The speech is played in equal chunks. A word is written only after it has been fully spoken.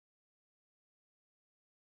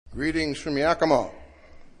Greetings from Yakima.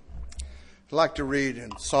 I'd like to read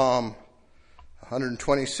in Psalm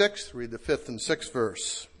 126, read the 5th and 6th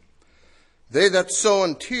verse. They that sow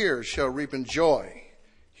in tears shall reap in joy.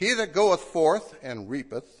 He that goeth forth and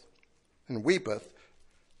reapeth and weepeth,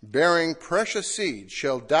 bearing precious seed,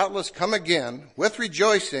 shall doubtless come again with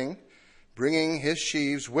rejoicing, bringing his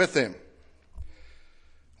sheaves with him.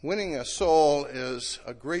 Winning a soul is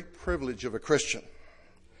a great privilege of a Christian.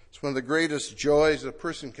 It's one of the greatest joys a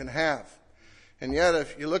person can have. And yet,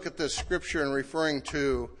 if you look at this scripture and referring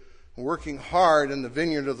to working hard in the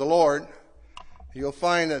vineyard of the Lord, you'll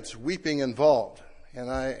find it's weeping involved. And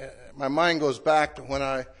my mind goes back to when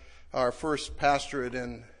our first pastorate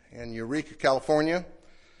in Eureka, California.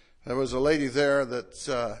 There was a lady there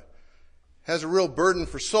that has a real burden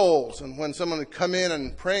for souls. And when someone would come in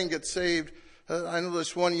and pray and get saved, I know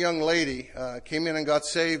this one young lady came in and got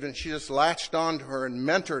saved, and she just latched on to her and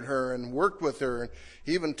mentored her and worked with her and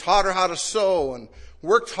even taught her how to sew and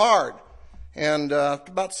worked hard. And after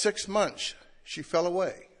about 6 months, she fell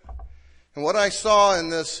away. And what I saw in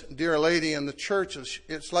this dear lady in the church is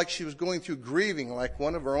it's like she was going through grieving, like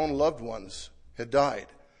one of her own loved ones had died.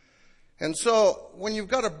 And so when you've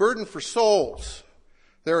got a burden for souls,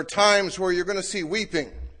 there are times where you're going to see weeping.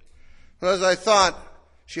 And as I thought,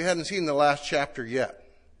 she hadn't seen the last chapter yet.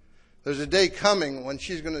 There's a day coming when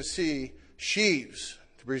she's going to see sheaves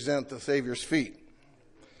to present the Savior's feet.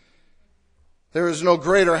 There is no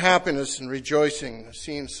greater happiness and rejoicing than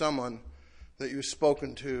seeing someone that you've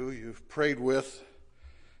spoken to, you've prayed with,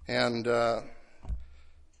 and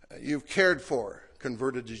you've cared for,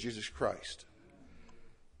 converted to Jesus Christ.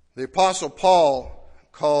 The Apostle Paul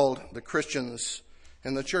called the Christians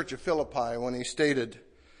in the church of Philippi when he stated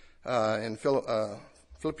in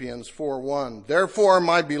Philippians 4:1, therefore,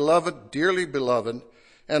 my beloved, dearly beloved,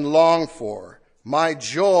 and longed for, my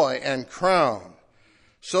joy and crown,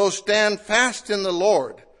 so stand fast in the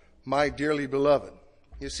Lord, my dearly beloved.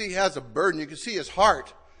 You see, he has a burden. You can see his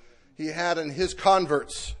heart he had in his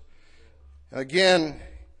converts. Again,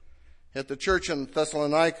 at the church in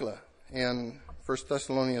Thessalonica, in 1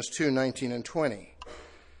 Thessalonians 2:19 and 20.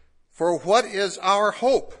 For what is our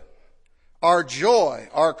hope? Our joy,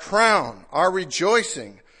 our crown, our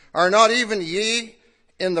rejoicing, are not even ye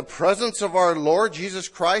in the presence of our Lord Jesus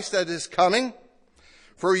Christ that is coming?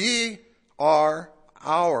 For ye are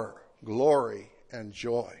our glory and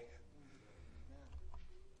joy.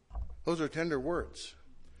 Those are tender words.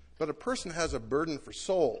 But a person has a burden for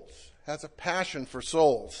souls, has a passion for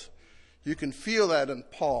souls. You can feel that in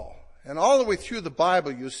Paul. And all the way through the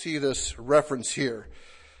Bible, you see this reference here.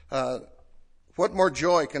 What more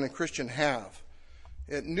joy can a Christian have?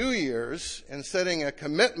 At New Year's, in setting a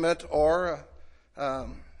commitment or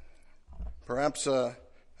perhaps a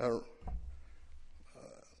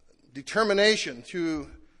determination through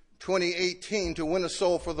 2018 to win a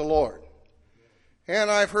soul for the Lord. And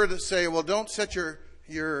I've heard it say, well, don't set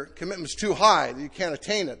your commitments too high that you can't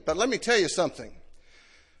attain it. But let me tell you something.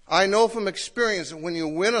 I know from experience that when you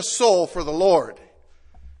win a soul for the Lord,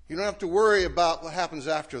 you don't have to worry about what happens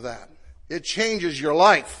after that. It changes your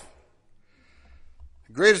life.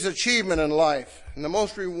 The greatest achievement in life and the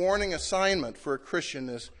most rewarding assignment for a Christian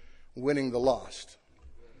is winning the lost.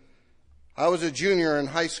 I was a junior in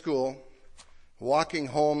high school, walking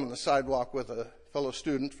home on the sidewalk with a fellow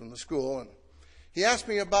student from the school, and he asked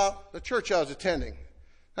me about the church I was attending.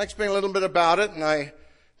 I explained a little bit about it, and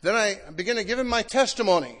then I began to give him my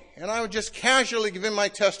testimony. And I would just casually give him my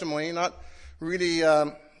testimony, not really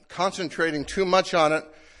concentrating too much on it.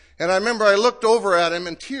 And I remember I looked over at him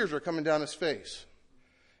and tears were coming down his face.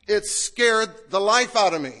 It scared the life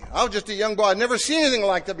out of me. I was just a young boy. I'd never seen anything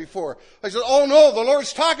like that before. I said, oh no, the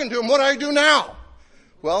Lord's talking to him. What do I do now?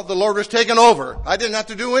 Well, the Lord was taken over. I didn't have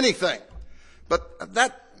to do anything. But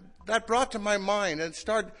that brought to my mind and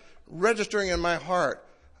started registering in my heart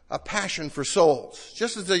a passion for souls.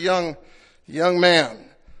 Just as a young man.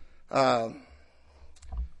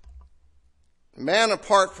 Man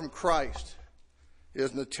apart from Christ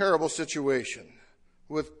is in a terrible situation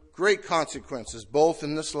with great consequences, both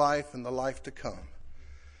in this life and the life to come.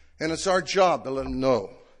 And it's our job to let them know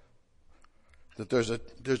that there's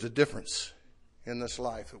a difference in this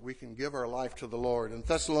life, that we can give our life to the Lord. In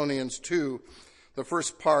Thessalonians 2, the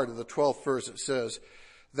first part of the 12th verse, it says,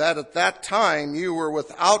 that at that time you were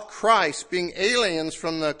without Christ, being aliens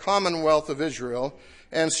from the commonwealth of Israel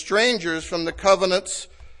and strangers from the covenants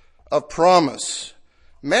of promise.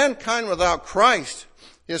 Mankind without Christ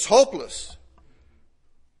is hopeless.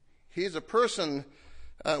 He's a person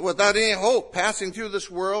without any hope, passing through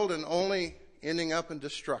this world and only ending up in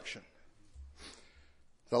destruction.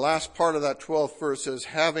 The last part of that 12th verse says,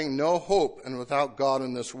 having no hope and without God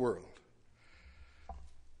in this world.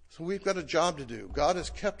 So we've got a job to do. God has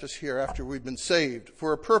kept us here after we've been saved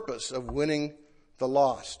for a purpose of winning the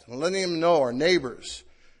lost and letting them know, our neighbors,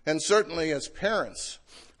 and certainly as parents,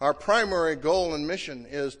 our primary goal and mission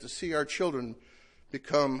is to see our children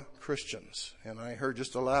become Christians. And I heard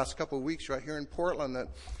just the last couple of weeks right here in Portland that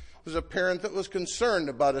was a parent that was concerned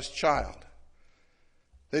about his child.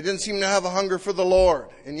 They didn't seem to have a hunger for the Lord.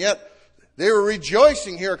 And yet they were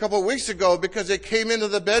rejoicing here a couple of weeks ago because they came into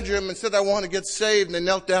the bedroom and said, I want to get saved. And they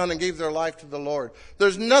knelt down and gave their life to the Lord.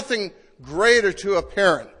 There's nothing greater to a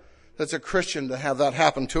parent that's a Christian to have that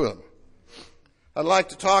happen to them. I'd like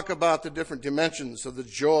to talk about the different dimensions of the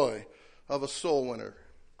joy of a soul winner.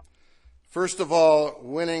 First of all,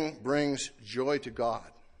 winning brings joy to God.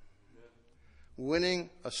 Winning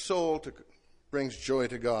a soul brings joy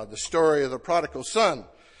to God. The story of the prodigal son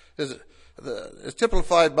is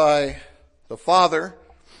typified by the father.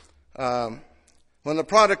 When the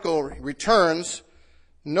prodigal returns,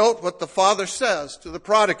 note what the father says to the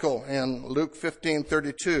prodigal in Luke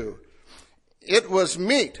 15:32. It was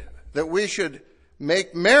meet that we should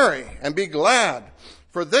make merry and be glad,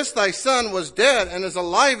 for this thy son was dead and is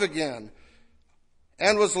alive again,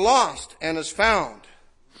 and was lost and is found.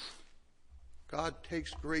 God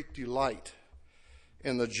takes great delight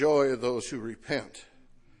in the joy of those who repent,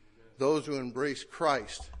 those who embrace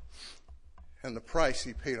Christ and the price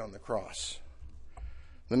he paid on the cross.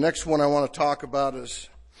 The next one I want to talk about is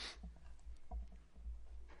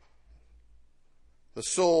the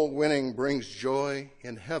soul winning brings joy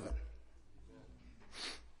in heaven.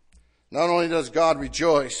 Not only does God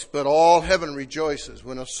rejoice, but all heaven rejoices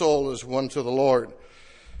when a soul is won to the Lord.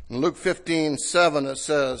 In Luke 15:7 it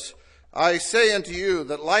says, I say unto you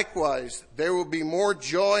that likewise there will be more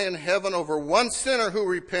joy in heaven over one sinner who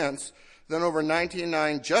repents than over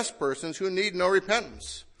 99 just persons who need no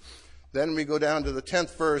repentance. Then we go down to the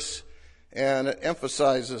 10th verse, and it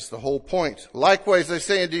emphasizes the whole point. Likewise I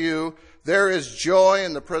say unto you, there is joy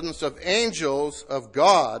in the presence of angels of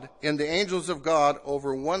God, in the angels of God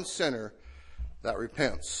over one sinner that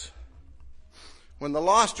repents. When the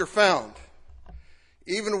lost are found,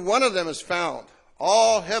 even one of them is found,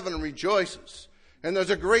 all heaven rejoices, and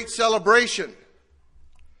there's a great celebration.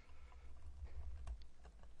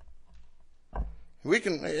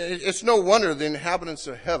 It's no wonder the inhabitants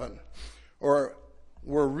of heaven were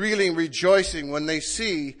really rejoicing when they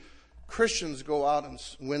see Christians go out and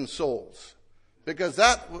win souls. Because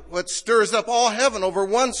that's what stirs up all heaven over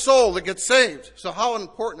one soul that gets saved. So how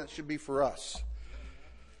important it should be for us.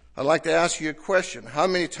 I'd like to ask you a question. How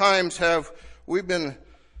many times have we been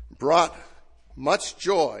brought much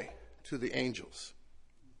joy to the angels?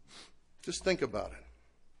 Just think about it.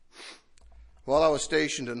 While I was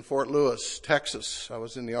stationed in Fort Lewis, Texas, I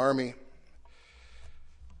was in the Army.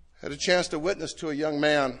 I had a chance to witness to a young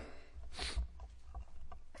man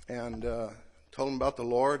and told him about the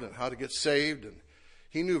Lord and how to get saved. And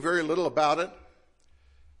he knew very little about it.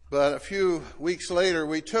 But a few weeks later,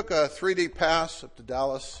 we took a 3-day pass up to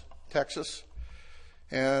Dallas, Texas.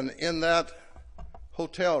 And in that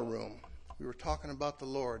hotel room, we were talking about the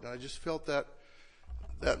Lord. And I just felt that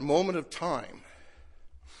moment of time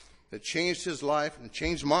that changed his life and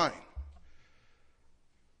changed mine.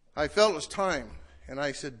 I felt it was time. And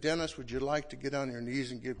I said, Dennis, would you like to get on your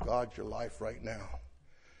knees and give God your life right now?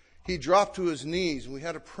 He dropped to his knees and we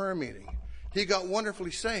had a prayer meeting. He got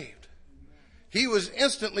wonderfully saved. He was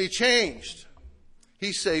instantly changed.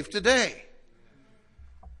 He's saved today.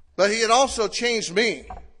 But he had also changed me.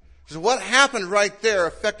 So what happened right there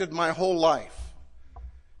affected my whole life.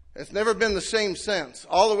 It's never been the same since.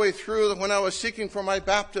 All the way through when I was seeking for my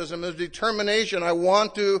baptism, there's determination. I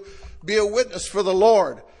want to be a witness for the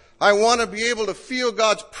Lord. I want to be able to feel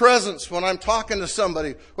God's presence when I'm talking to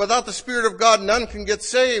somebody. Without the Spirit of God, none can get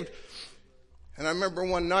saved. And I remember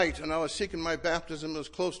one night, and I was seeking my baptism. It was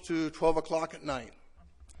close to 12 o'clock at night.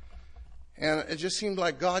 And it just seemed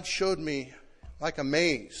like God showed me like a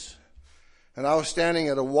maze. And I was standing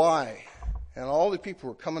at a Y, and all the people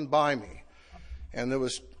were coming by me. And there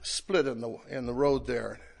was split in the road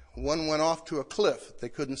there. One went off to a cliff that they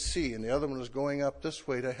couldn't see, and the other one was going up this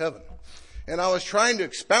way to heaven. And I was trying to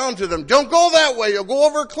expound to them, don't go that way, you'll go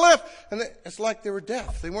over a cliff. And it's like they were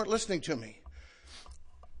deaf. They weren't listening to me.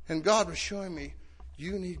 And God was showing me,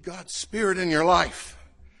 you need God's Spirit in your life.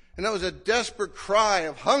 And that was a desperate cry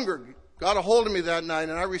of hunger. Got a hold of me that night,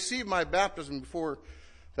 and I received my baptism before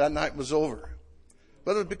that night was over.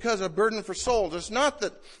 But it was because of a burden for souls. It's not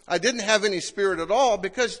that I didn't have any Spirit at all,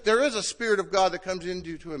 because there is a Spirit of God that comes into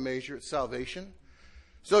you to a measure at salvation.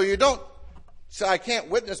 So you don't say, I can't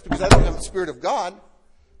witness because I don't have the Spirit of God.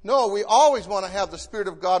 No, we always want to have the Spirit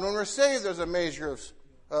of God. When we're saved, there's a measure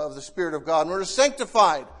of the Spirit of God. When we're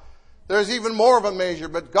sanctified, there's even more of a measure.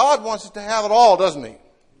 But God wants us to have it all, doesn't He?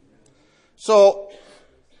 So,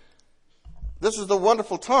 this is the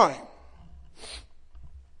wonderful time.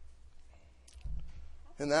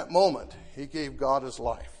 In that moment, he gave God his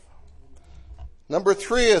life. Number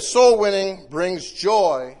 3 is soul winning brings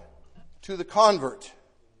joy to the convert.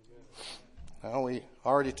 Now, we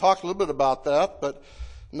already talked a little bit about that, but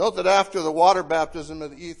note that after the water baptism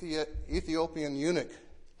of the Ethiopian eunuch,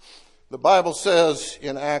 the Bible says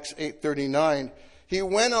in Acts 8:39, he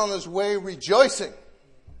went on his way rejoicing.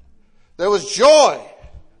 There was joy.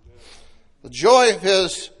 The joy of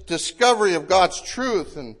his discovery of God's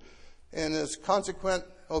truth and his consequent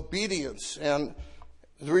obedience and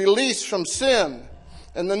the release from sin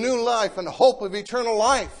and the new life and hope of eternal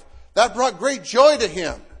life. That brought great joy to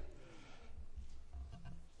him.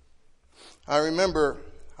 I remember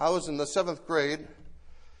I was in the 7th grade.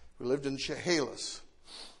 We lived in Chehalis.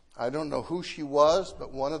 I don't know who she was,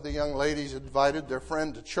 but one of the young ladies invited their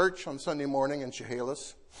friend to church on Sunday morning in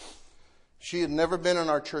Chehalis. She had never been in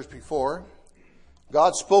our church before.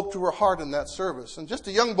 God spoke to her heart in that service. And just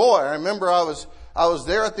a young boy, I remember I was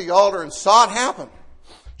there at the altar and saw it happen.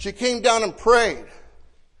 She came down and prayed.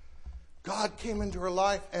 God came into her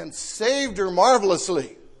life and saved her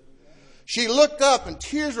marvelously. She looked up and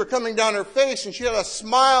tears were coming down her face and she had a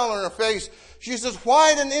smile on her face. She says,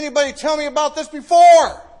 "Why didn't anybody tell me about this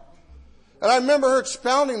before?" And I remember her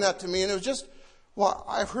expounding that to me, and it was just, well,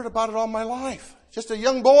 I've heard about it all my life. Just a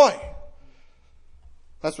young boy.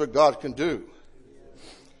 That's what God can do.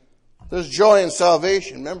 There's joy in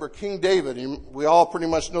salvation. Remember King David, we all pretty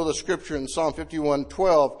much know the scripture in Psalm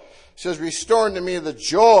 51:12. It says, "Restore unto me the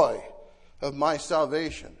joy of my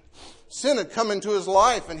salvation." Sin had come into his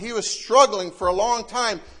life and he was struggling for a long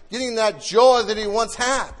time getting that joy that he once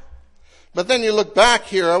had. But then you look back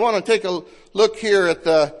here. I want to take a look here at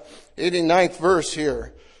the 89th verse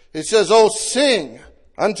here. It says, "Oh, sing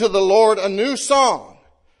unto the Lord a new song.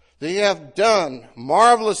 That he hath done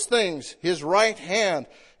marvelous things. His right hand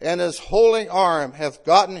and his holy arm hath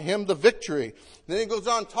gotten him the victory." Then he goes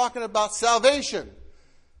on talking about salvation.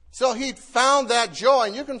 So he found that joy.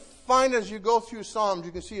 And you can find as you go through Psalms,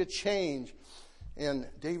 you can see a change in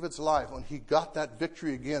David's life. When he got that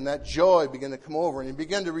victory again, that joy began to come over and he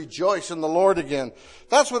began to rejoice in the Lord again.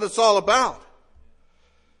 That's what it's all about.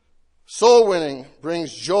 Soul winning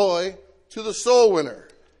brings joy to the soul winner.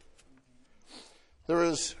 There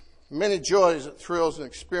is many joys that thrills and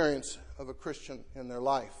experience of a Christian in their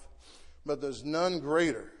life. But there's none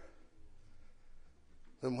greater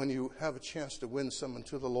than when you have a chance to win someone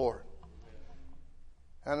to the Lord.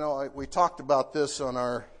 I know we talked about this on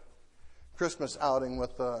our Christmas outing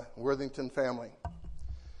with the Worthington family.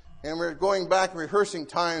 And we were going back and rehearsing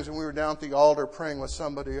times when we were down at the altar praying with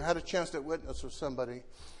somebody. You had a chance to witness with somebody.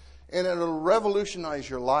 And it'll revolutionize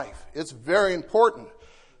your life. It's very important.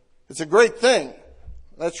 It's a great thing.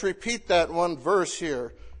 Let's repeat that one verse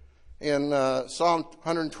here in Psalm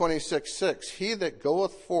 126:6. "He that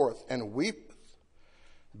goeth forth and weepeth,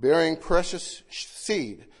 bearing precious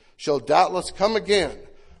seed, shall doubtless come again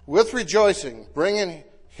with rejoicing, bringing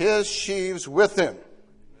his sheaves with him."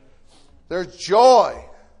 There's joy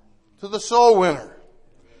to the soul winner.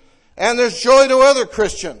 And there's joy to other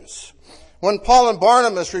Christians. When Paul and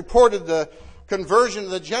Barnabas reported the conversion of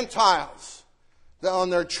the Gentiles on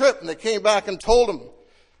their trip, and they came back and told them,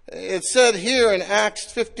 it said here in Acts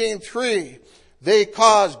 15:3, they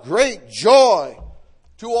caused great joy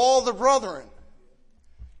to all the brethren.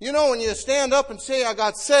 You know, when you stand up and say, "I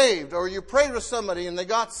got saved," or you prayed with somebody and they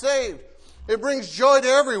got saved, it brings joy to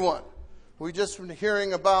everyone. We just been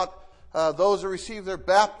hearing about those that received their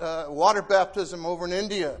water baptism over in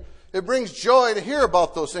India. It brings joy to hear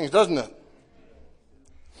about those things, doesn't it?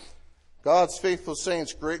 God's faithful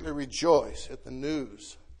saints greatly rejoice at the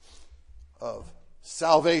news of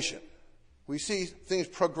salvation. We see things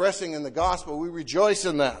progressing in the gospel. We rejoice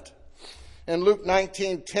in that. In Luke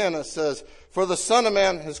 19:10 it says, "For the Son of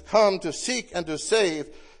Man has come to seek and to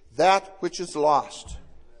save that which is lost."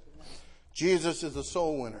 Jesus is the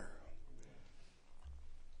soul winner.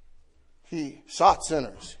 He sought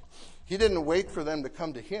sinners. He didn't wait for them to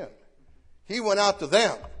come to him. He went out to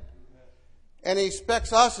them. And he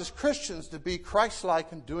expects us as Christians to be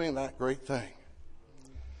Christ-like in doing that great thing.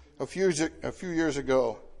 A few years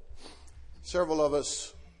ago, several of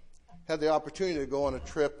us had the opportunity to go on a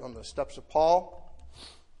trip on the steps of Paul.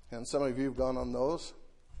 And some of you have gone on those.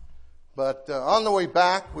 But on the way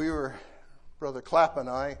back, Brother Clapp and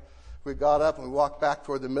I, we got up and we walked back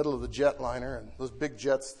toward the middle of the jetliner. And those big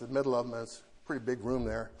jets, the middle of them, there's a pretty big room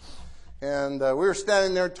there. And we were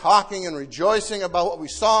standing there talking and rejoicing about what we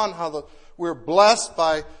saw and how we were blessed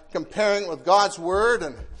by comparing it with God's Word.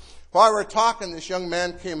 And while we were talking, this young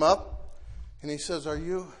man came up and he says, "Are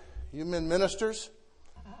you men ministers?"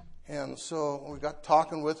 And so we got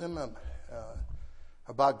talking with him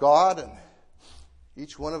about God, and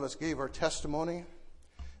each one of us gave our testimony.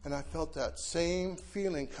 And I felt that same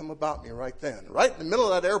feeling come about me right then. Right in the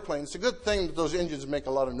middle of that airplane. It's a good thing that those engines make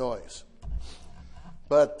a lot of noise.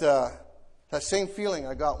 But that same feeling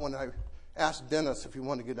I got when I asked Dennis if he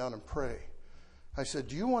wanted to get down and pray. I said,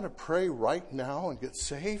 "Do you want to pray right now and get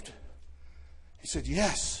saved?" He said,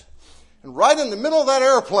 "Yes." And right in the middle of that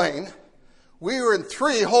airplane, we were in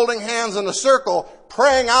three holding hands in a circle,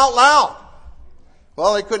 praying out loud.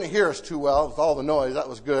 Well, they couldn't hear us too well with all the noise. That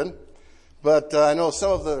was good. But I know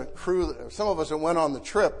some of the crew, some of us that went on the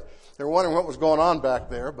trip, they were wondering what was going on back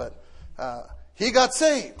there. But he got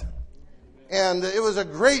saved. And it was a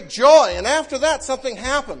great joy. And after that, something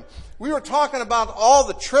happened. We were talking about all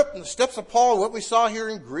the trip and the steps of Paul, what we saw here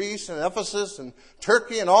in Greece and Ephesus and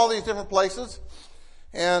Turkey and all these different places.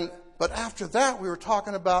 But after that, we were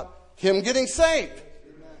talking about him getting saved.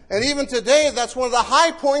 And even today, that's one of the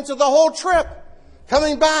high points of the whole trip.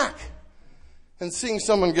 Coming back and seeing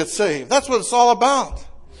someone get saved. That's what it's all about.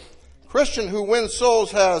 A Christian who wins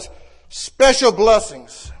souls has special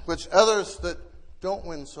blessings, which others that don't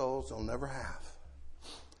win souls will never have.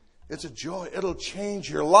 It's a joy. It'll change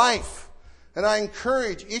your life. And I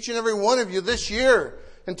encourage each and every one of you this year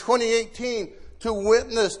in 2018 to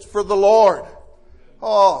witness for the Lord.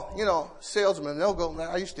 Oh, salesmen, they'll go.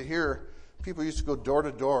 I used to hear people used to go door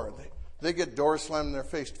to door. They get doors slammed in their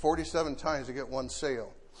face 47 times to get one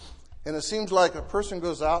sale. And it seems like a person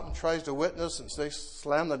goes out and tries to witness and they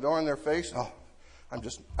slam the door in their face. Oh,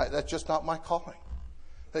 that's just not my calling.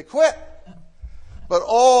 They quit. But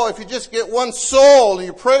if you just get one soul and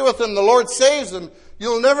you pray with them, the Lord saves them,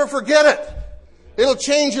 you'll never forget it. It'll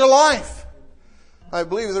change your life. I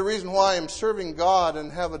believe the reason why I'm serving God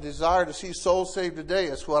and have a desire to see souls saved today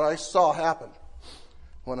is what I saw happen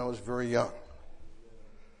when I was very young.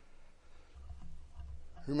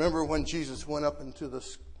 Remember when Jesus went up into the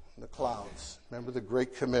clouds. Remember the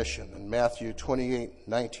Great Commission in Matthew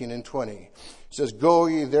 28:19 and 20. It says, "Go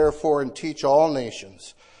ye therefore and teach all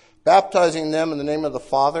nations, baptizing them in the name of the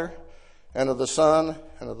Father and of the Son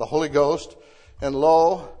and of the Holy Ghost. And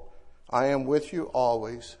lo, I am with you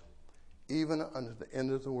always, even unto the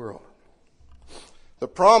end of the world." The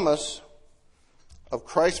promise of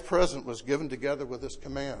Christ's presence was given together with this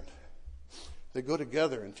command. They go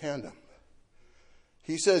together in tandem.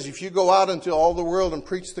 He says, if you go out into all the world and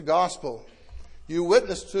preach the gospel, you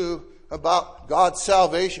witness about God's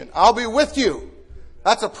salvation, I'll be with you.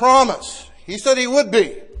 That's a promise. He said he would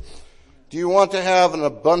be. Do you want to have an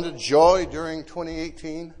abundant joy during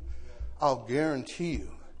 2018? I'll guarantee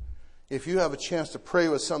you, if you have a chance to pray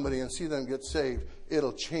with somebody and see them get saved,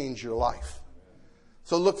 it'll change your life.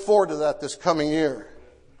 So look forward to that this coming year.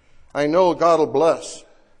 I know God will bless.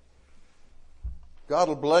 God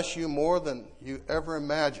will bless you more than you ever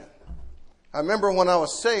imagined. I remember when I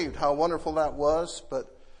was saved, how wonderful that was,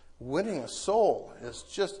 but winning a soul is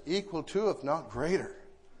just equal to, if not greater.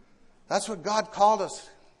 That's what God called us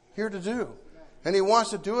here to do. And he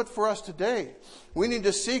wants to do it for us today. We need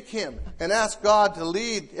to seek him and ask God to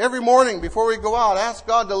lead. Every morning before we go out, ask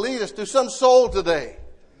God to lead us to some soul today,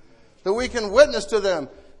 that we can witness to them.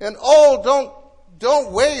 And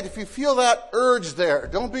don't wait if you feel that urge there.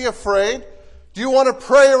 Don't be afraid. Do you want to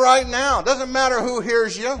pray right now? It doesn't matter who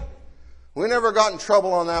hears you. We never got in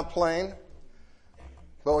trouble on that plane.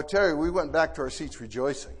 But I tell you, we went back to our seats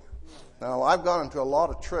rejoicing. Now, I've gone into a lot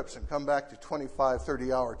of trips and come back to 25,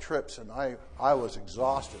 30-hour trips, and I was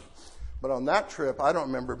exhausted. But on that trip, I don't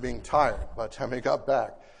remember being tired by the time we got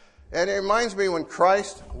back. And it reminds me when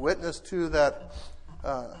Christ witnessed to that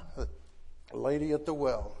lady at the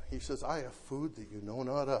well. He says, I have food that you know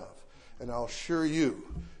not of. And I'll assure you,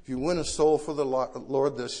 if you win a soul for the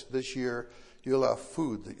Lord this year, you'll have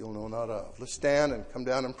food that you'll know not of. Let's stand and come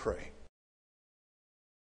down and pray.